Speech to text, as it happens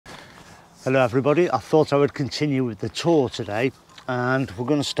Hello everybody, I thought I would continue with the tour today, and we're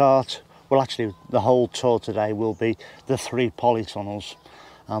going to start, well actually the whole tour today will be the 3 polytunnels,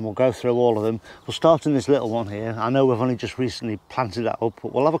 and we'll go through all of them. We'll start in this little one here. I know we've only just recently planted that up,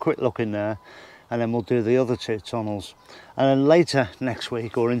 but we'll have a quick look in there and then we'll do the other 2 tunnels, and then later next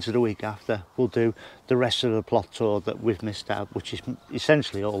week or into the week after we'll do the rest of the plot tour that we've missed out, which is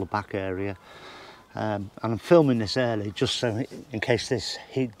essentially all the back area. And I'm filming this early just so in case this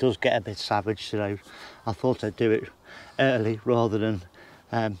heat does get a bit savage today. I thought I'd do it early rather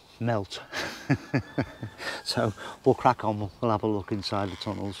than melt. So we'll crack on, we'll have a look inside the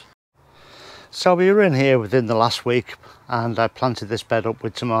tunnels. So we were in here within the last week and I planted this bed up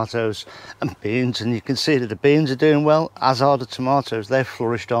with tomatoes and beans, and you can see that the beans are doing well, as are the tomatoes. They've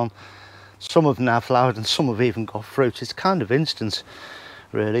flourished on. Some have now flowered and some have even got fruit. It's kind of instant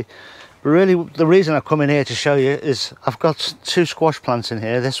really. But really the reason I've come in here to show you is I've got 2 squash plants in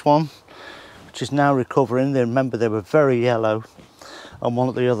here. This one, which is now recovering. Remember they were very yellow, and one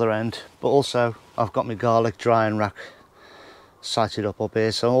at the other end. But also I've got my garlic drying rack sited up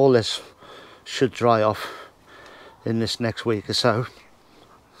here, so all this should dry off in this next week or so.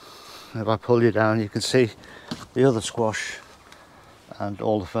 If I pull you down, you can see the other squash and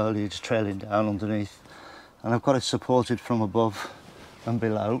all the foliage trailing down underneath, and I've got it supported from above and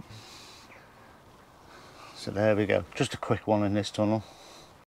below. So there we go, just a quick one in this tunnel.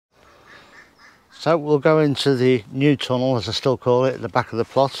 So we'll go into the new tunnel, as I still call it, at the back of the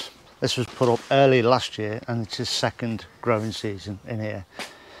plot. This was put up early last year and it's his 2nd growing season in here.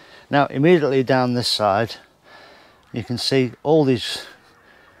 Now immediately down this side you can see all these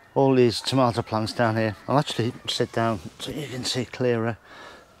tomato plants down here. I'll actually sit down so you can see clearer.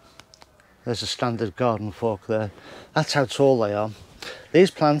 There's a standard garden fork there. That's how tall they are.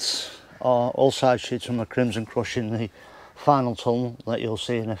 These plants are all side shoots from a crimson crush in the final tunnel that you'll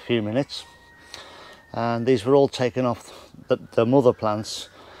see in a few minutes, and these were all taken off the mother plants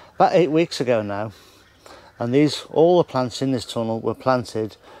about 8 weeks ago now, and all the plants in this tunnel were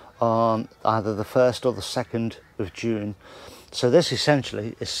planted on either the 1st or the 2nd of June. So this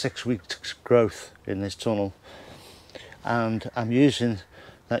essentially is 6 weeks growth in this tunnel, and I'm using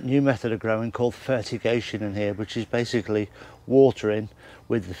that new method of growing called fertigation in here, which is basically watering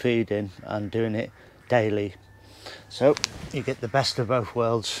with the feed in and doing it daily. So you get the best of both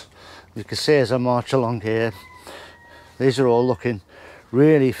worlds. You can see as I march along here, these are all looking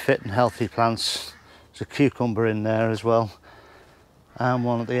really fit and healthy plants. There's a cucumber in there as well, and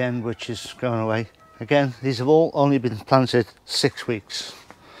one at the end which is going away. Again, these have all only been planted 6 weeks.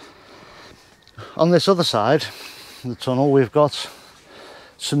 On this other side of the tunnel we've got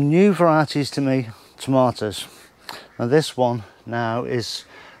some new varieties to me tomatoes. Now this one now is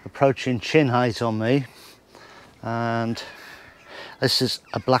approaching chin height on me, and this is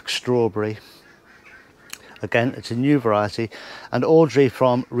a black strawberry. Again, it's a new variety, and Audrey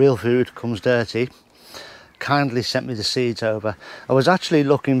from Real Food Comes Dirty kindly sent me the seeds over. I was actually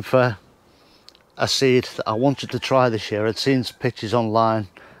looking for a seed that I wanted to try this year. I'd seen some pictures online,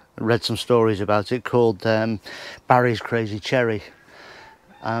 read some stories about it, called Barry's Crazy Cherry.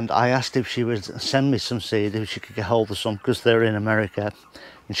 And I asked if she would send me some seed, if she could get hold of some, because they're in America,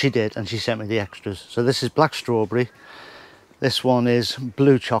 and she did, and she sent me the extras. So this is black strawberry, this one is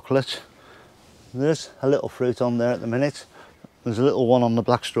blue chocolate. There's a little fruit on there at the minute. There's a little one on the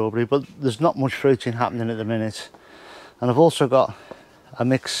black strawberry, but there's not much fruiting happening at the minute. And I've also got a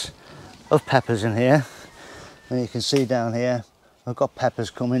mix of peppers in here, and you can see down here I've got peppers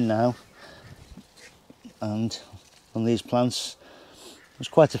coming now, and on these plants there's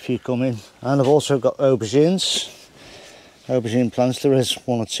quite a few coming. And I've also got aubergine plants. There is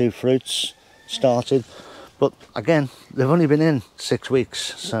 1 or 2 fruits started, but again they've only been in 6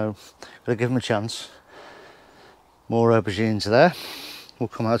 weeks, so gotta give them a chance. More aubergines there. We'll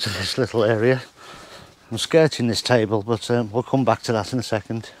come out of this little area. I'm skirting this table, but we'll come back to that in a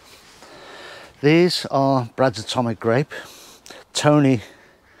second. These are Brad's Atomic Grape. Tony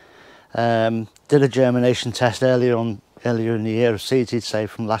did a germination test earlier in the year of seeds he'd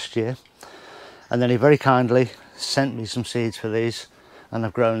saved from last year, and then he very kindly sent me some seeds for these, and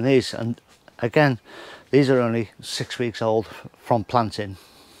I've grown these. And again, these are only 6 weeks old from planting,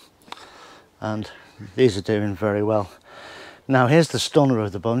 and these are doing very well. Now here's the stunner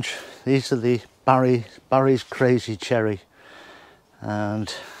of the bunch. These are the Barry's Crazy Cherry,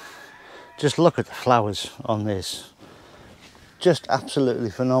 and just look at the flowers on this, just absolutely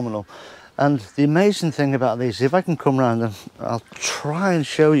phenomenal. And the amazing thing about these, if I can come around and I'll try and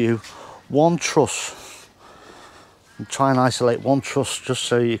show you one truss, and try and isolate one truss just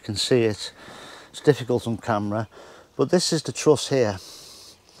so you can see it. It's difficult on camera, but this is the truss here.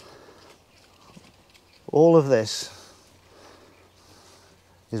 All of this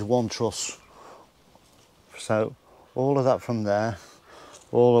is one truss. So all of that from there,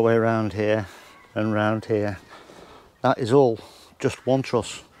 all the way around here and round here, that is all just one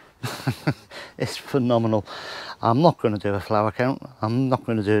truss. It's phenomenal. I'm not going to do a flower count. I'm not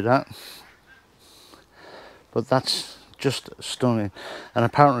going to do that. But that's just stunning. And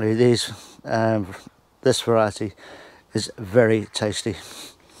apparently these, this variety is very tasty.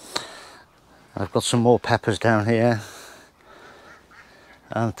 I've got some more peppers down here.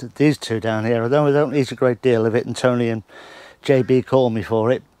 And these two down here, although I don't eat a great deal of it, and Tony and JB call me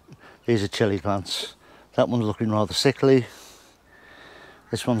for it, these are chilli plants. That one's looking rather sickly.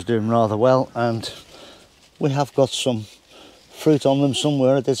 This one's doing rather well, and we have got some fruit on them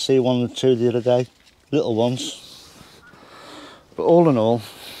somewhere. I did see one or two the other day, little ones. But all in all,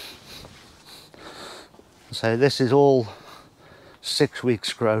 so this is all 6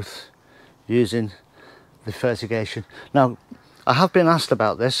 weeks growth using the fertigation. Now, I have been asked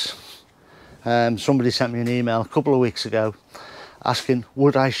about this. Somebody sent me an email a couple of weeks ago asking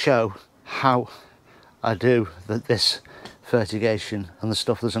would I show how I do this fertigation and the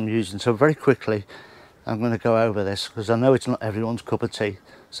stuff that I'm using. So very quickly I'm going to go over this, because I know it's not everyone's cup of tea,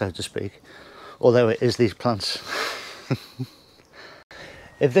 so to speak, although it is these plants.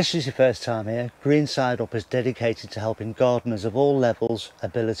 If this is your first time here, Green Side Up is dedicated to helping gardeners of all levels,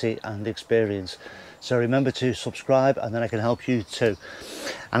 ability and experience. So remember to subscribe, and then I can help you too.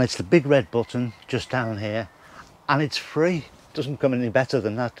 And it's the big red button just down here, and it's free. Doesn't come any better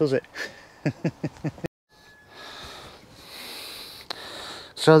than that, does it?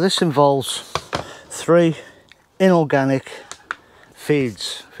 So this involves 3 inorganic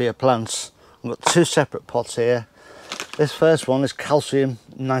feeds for your plants. I've got 2 separate pots here. This first one is calcium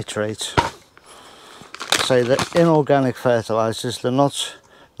nitrate. So the inorganic fertilizers, they're not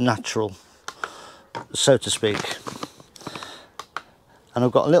natural, so to speak. And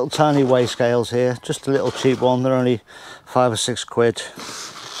I've got little tiny weigh scales here, just a little cheap one. They're only 5 or 6 quid,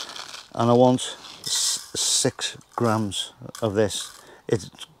 and I want 6 grams of this. It's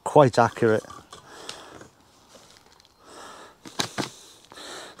quite accurate.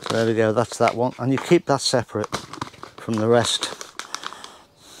 So there we go, that's that one, and you keep that separate from the rest.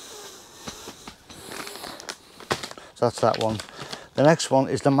 So that's that one. The next one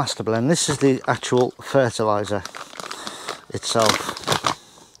is the master blend. This is the actual fertilizer itself,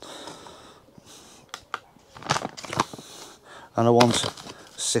 and I want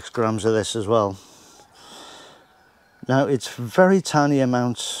 6 grams of this as well. Now it's very tiny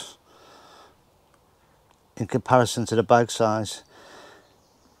amounts in comparison to the bag size.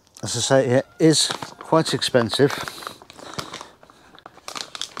 As I say, it is quite expensive.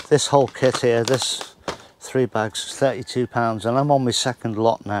 This whole kit here, this 3 bags, is £32, and I'm on my second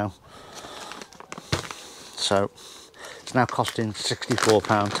lot now. So it's now costing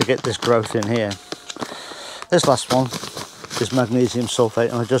 £64 to get this growth in here. This last one is magnesium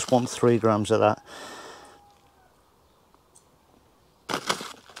sulfate, and I just want 3 grams of that.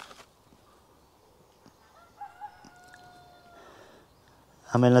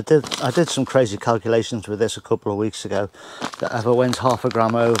 I mean, I did some crazy calculations with this a couple of weeks ago, that if I went half a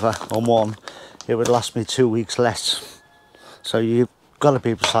gram over on one, it would last me 2 weeks less. So you've got to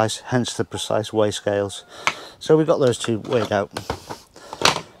be precise, hence the precise weigh scales. So we've got those 2 weighed out.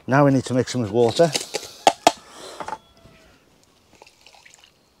 Now we need to mix them with water.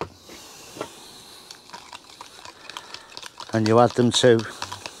 And you add them to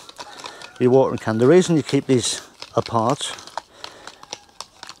your watering can. The reason you keep these apart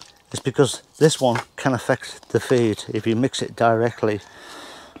is because this one can affect the feed if you mix it directly.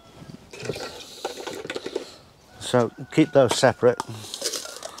 So keep those separate.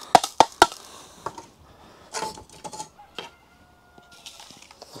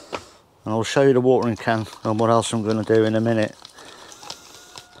 And I'll show you the watering can and what else I'm going to do in a minute.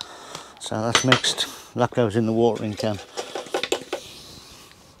 So that's mixed, that goes in the watering can.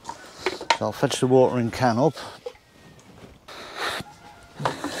 So I'll fetch the watering can up.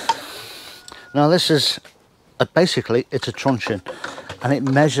 Now this is, basically it's a truncheon, and it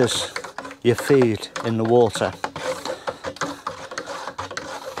measures your feed in the water.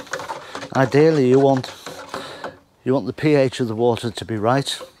 Ideally you want the pH of the water to be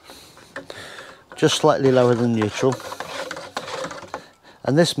right, just slightly lower than neutral,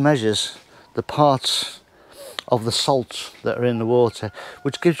 and this measures the parts of the salts that are in the water,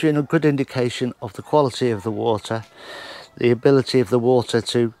 which gives you a good indication of the quality of the water, the ability of the water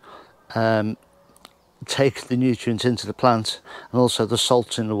to take the nutrients into the plant, and also the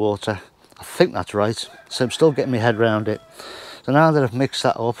salts in the water. I think that's right, so I'm still getting my head around it. So now that I've mixed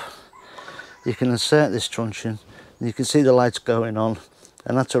that up, you can insert this truncheon and you can see the lights going on,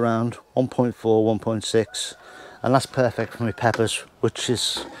 and that's around 1.4, 1.6, and that's perfect for my peppers, which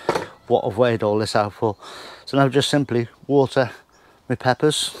is what I've weighed all this out for. So now just simply water my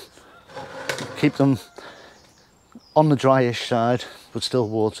peppers, keep them on the dryish side but still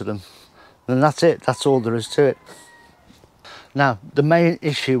water them, and that's it. That's all there is to it. Now the main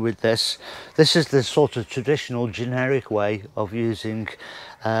issue with this is the sort of traditional generic way of using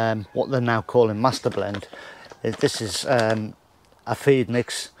what they're now calling master blend. This is a feed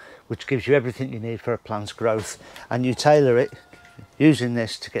mix which gives you everything you need for a plant's growth, and you tailor it using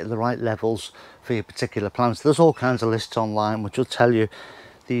this to get the right levels for your particular plants. There's all kinds of lists online which will tell you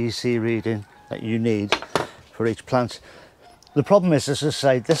the EC reading that you need for each plant. The problem is, as I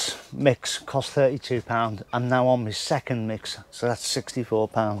say, this mix cost £32. I'm now on my second mix, so that's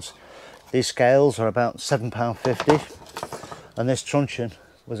 £64. These scales are about £7.50, and this truncheon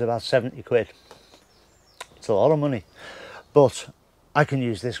was about 70 quid. It's a lot of money, but I can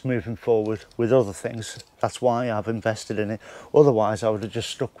use this moving forward with other things. That's why I've invested in it. Otherwise I would have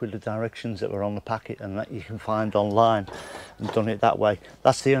just stuck with the directions that were on the packet and that you can find online and done it that way.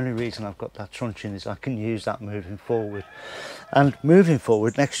 That's the only reason I've got that truncheon, is I can use that moving forward. And moving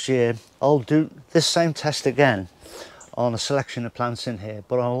forward next year I'll do this same test again on a selection of plants in here,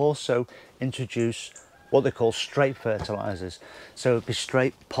 but I'll also introduce what they call straight fertilizers. So it'll be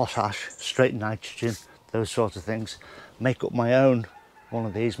straight potash, straight nitrogen, those sorts of things. Make up my own one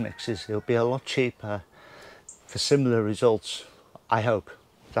of these mixes. It'll be a lot cheaper for similar results, I hope.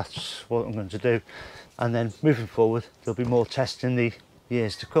 That's what I'm going to do. And then moving forward there'll be more tests in the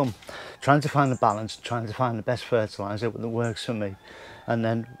years to come, trying to find the balance, trying to find the best fertilizer that works for me and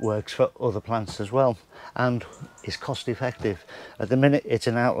then works for other plants as well, and is cost effective. At the minute it's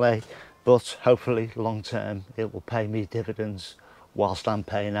an outlay, but hopefully long term it will pay me dividends whilst I'm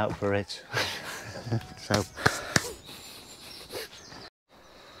paying out for it.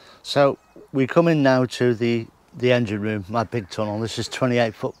 So we come in now to the engine room, my big tunnel. This is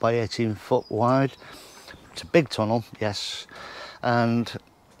 28 foot by 18 foot wide. It's a big tunnel, yes. And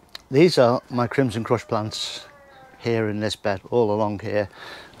these are my Crimson Crush plants here in this bed, all along here.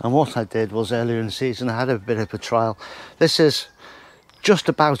 And what I did was, earlier in the season I had a bit of a trial. This is just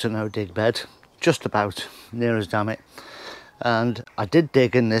about a no dig bed, just about, near as damn it. And I did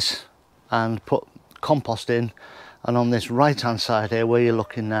dig in this and put compost in, and on this right hand side here where you're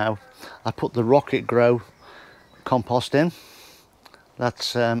looking now, I put the Rocket Grow compost in.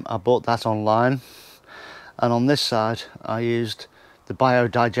 That's I bought that online, and on this side I used the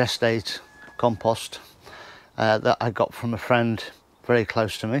biodigestate compost that I got from a friend very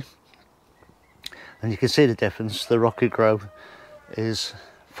close to me, and you can see the difference. The Rocket Grow is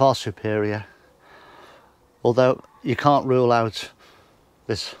far superior, although you can't rule out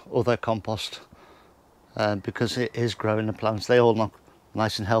this other compost because it is growing the plants. They all look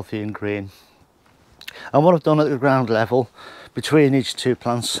nice and healthy and green. And what I've done at the ground level, between each two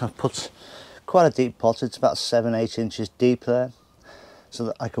plants, I've put quite a deep pot. It's about 7-8 inches deep there, so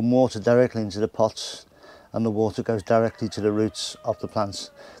that I can water directly into the pots and the water goes directly to the roots of the plants.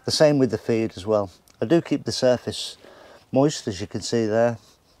 The same with the feed as well. I do keep the surface moist, as you can see there,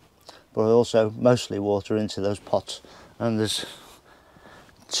 but I also mostly water into those pots, and there's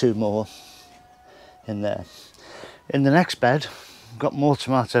two more in there. In the next bed I've got more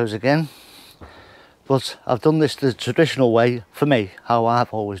tomatoes again, but I've done this the traditional way, for me, how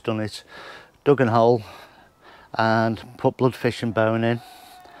I've always done it. Dug a hole and put bloodfish and bone in.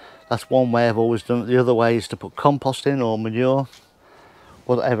 That's one way I've always done it. The other way is to put compost in or manure,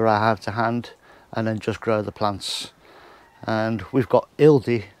 whatever I have to hand, and then just grow the plants. And we've got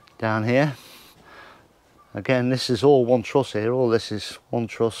Ildi down here. Again, this is all one truss here. All this is one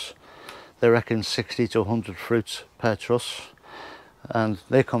truss. They reckon 60 to 100 fruits per truss, and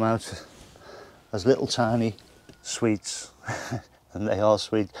they come out as little tiny sweets. And they are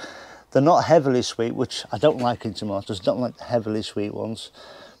sweet. They're not heavily sweet, which I don't like in tomatoes. Don't like the heavily sweet ones,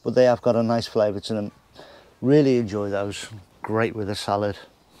 but they have got a nice flavour to them. Really enjoy those. Great with a salad.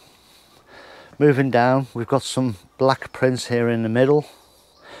 Moving down, we've got some Black Prince here in the middle,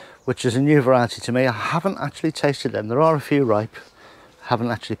 which is a new variety to me. I haven't actually tasted them. There are a few ripe. Haven't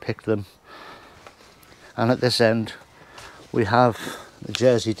actually picked them. And at this end we have the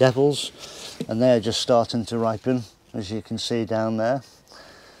Jersey Devils, and they're just starting to ripen, as you can see down there.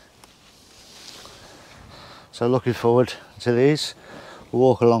 So looking forward to these. We'll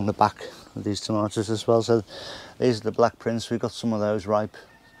walk along the back of these tomatoes as well. So these are the Black Prince. We've got some of those ripe.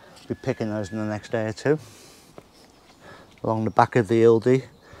 We'll be picking those in the next day or two. Along the back of the Ildi,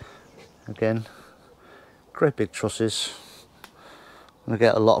 again, great big trusses. We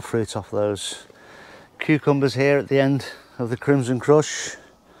get a lot of fruit off those. Cucumbers here at the end of the Crimson Crush.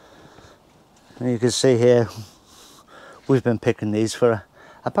 And you can see here, we've been picking these for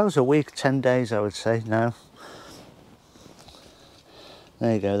about a week, 10 days I would say now.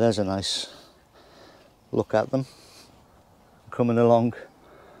 There you go, there's a nice look at them. Coming along,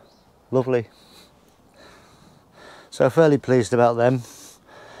 lovely. So fairly pleased about them.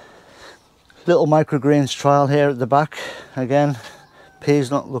 Little microgreens trial here at the back. Again,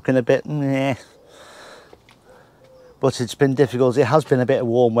 peas not looking a bit meh. But it's been difficult. It has been a bit of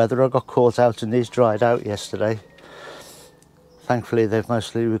warm weather. I got caught out and these dried out yesterday. Thankfully they've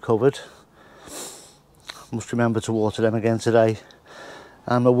mostly recovered. Must remember to water them again today.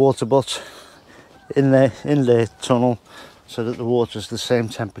 And a water butt in the tunnel so that the water's the same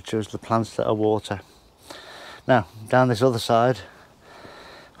temperature as the plants that I water. Now down this other side,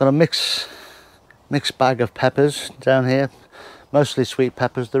 got a mixed bag of peppers down here, mostly sweet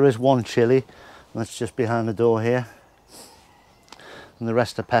peppers. There is one chilli that's just behind the door here, and the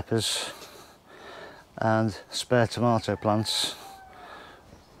rest are peppers and spare tomato plants.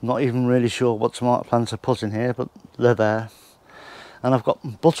 Not even really sure what tomato plants I put in here, but they're there. And I've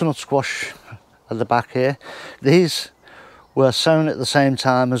got butternut squash at the back here. These were sown at the same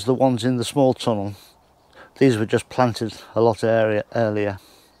time as the ones in the small tunnel. These were just planted a lot earlier,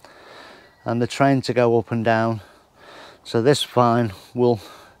 and they're trained to go up and down. So this vine will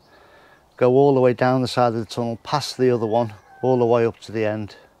go all the way down the side of the tunnel, past the other one, all the way up to the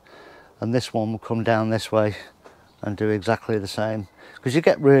end, and this one will come down this way and do exactly the same, because you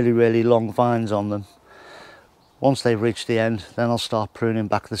get really long vines on them. Once they've reached the end, then I'll start pruning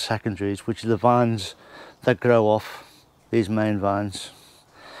back the secondaries, which are the vines that grow off these main vines.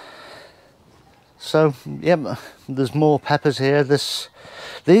 So yeah, there's more peppers here. These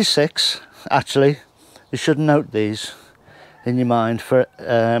 6, actually, you should note these in your mind for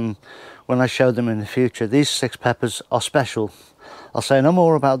when I show them in the future. These 6 peppers are special. I'll say no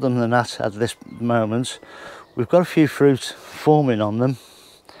more about them than that at this moment. We've got a few fruit forming on them,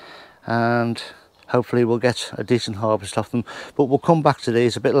 and hopefully we'll get a decent harvest off them. But we'll come back to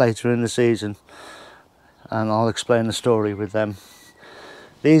these a bit later in the season, and I'll explain the story with them.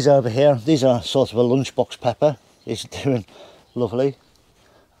 These over here, these are sort of a lunchbox pepper. These are doing lovely,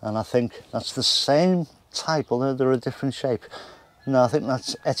 and I think that's the same type, although they're a different shape. No, I think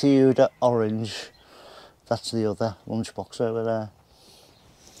that's Etiuda orange. That's the other lunchbox over there.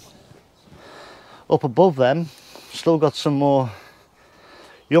 Up above them, still got some more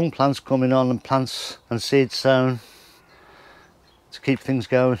young plants coming on, and plants and seeds sown to keep things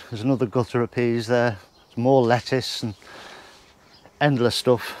going. There's another gutter of peas there. There's more lettuce and endless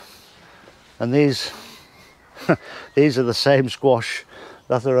stuff. And these these are the same squash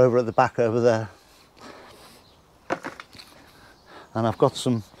that are over at the back over there. And I've got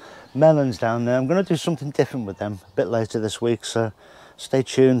some melons down there. I'm going to do something different with them a bit later this week, so stay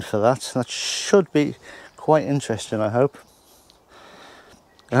tuned for that. That should be quite interesting, I hope.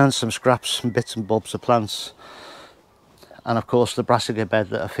 And some scraps and bits and bobs of plants. And of course the brassica bed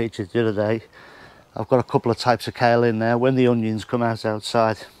that I featured the other day. I've got a couple of types of kale in there. When the onions come out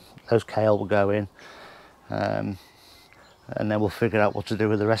outside, those kale will go in. And then we'll figure out what to do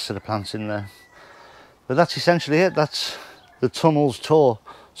with the rest of the plants in there. But that's essentially it. That's the tunnels tour,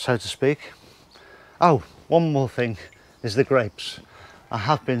 so to speak. Oh, one more thing is the grapes. I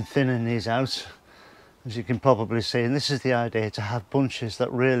have been thinning these out, as you can probably see, and this is the idea, to have bunches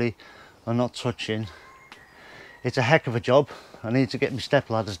that really are not touching. It's a heck of a job. I need to get my step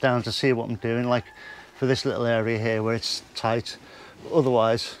ladders down to see what I'm doing, like for this little area here where it's tight.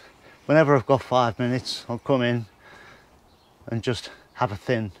 Otherwise, whenever I've got 5 minutes, I'll come in and just have a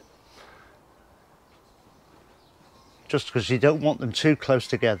thin. Just because you don't want them too close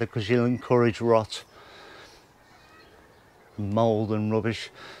together, because you'll encourage rot, mould and rubbish.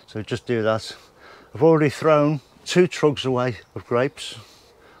 So just do that. I've already thrown 2 trugs away of grapes,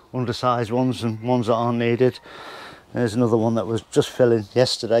 undersized ones and ones that aren't needed. There's another one that was just filling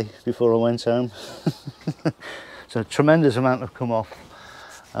yesterday before I went home. So a tremendous amount have come off,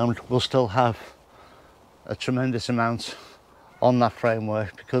 and we'll still have a tremendous amount on that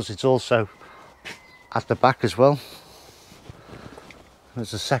framework, because it's also at the back as well.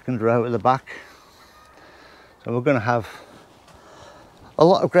 There's a second row at the back, so we're going to have a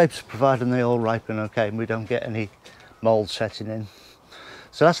lot of grapes, providing they all ripen okay and we don't get any mould setting in.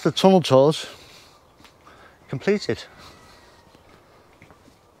 So that's the tunnel tours completed.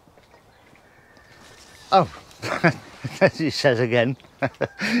 Oh, as he says again,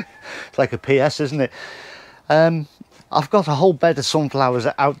 it's like a PS, isn't it? I've got a whole bed of sunflowers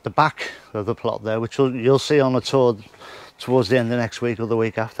out the back of the plot there, which you'll see on a tour towards the end of next week or the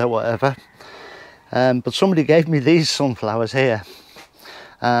week after, whatever. But somebody gave me these sunflowers here,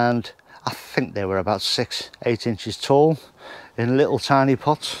 and I think they were about 6-8 inches tall in little tiny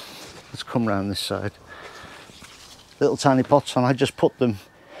pots. Let's come round this side. Little tiny pots, and I just put them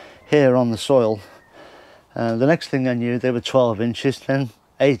here on the soil. The next thing I knew, they were 12 inches, then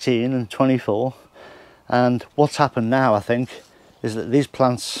 18 and 24. And what's happened now, I think, is that these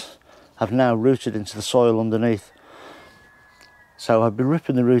plants have now rooted into the soil underneath. So I've been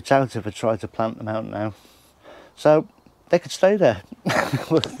ripping the roots out if I try to plant them out now. So they could stay there.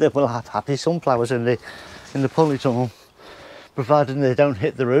 We'll have happy sunflowers in the polytunnel, provided they don't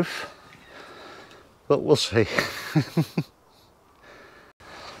hit the roof. But we'll see.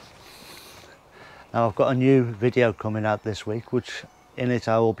 Now I've got a new video coming out this week, which in it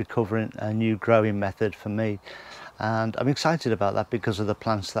I will be covering a new growing method for me, and I'm excited about that because of the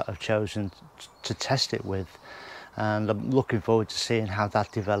plants that I've chosen to test it with, and I'm looking forward to seeing how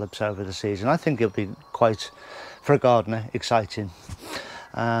that develops over the season. I think it'll be quite, for a gardener, exciting,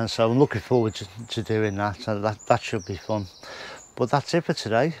 and so I'm looking forward to doing that. So that should be fun. But that's it for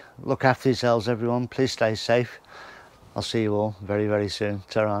today. Look after yourselves, everyone. Please stay safe. I'll see you all very, very soon.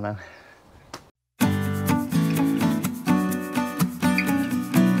 Ta-ra now.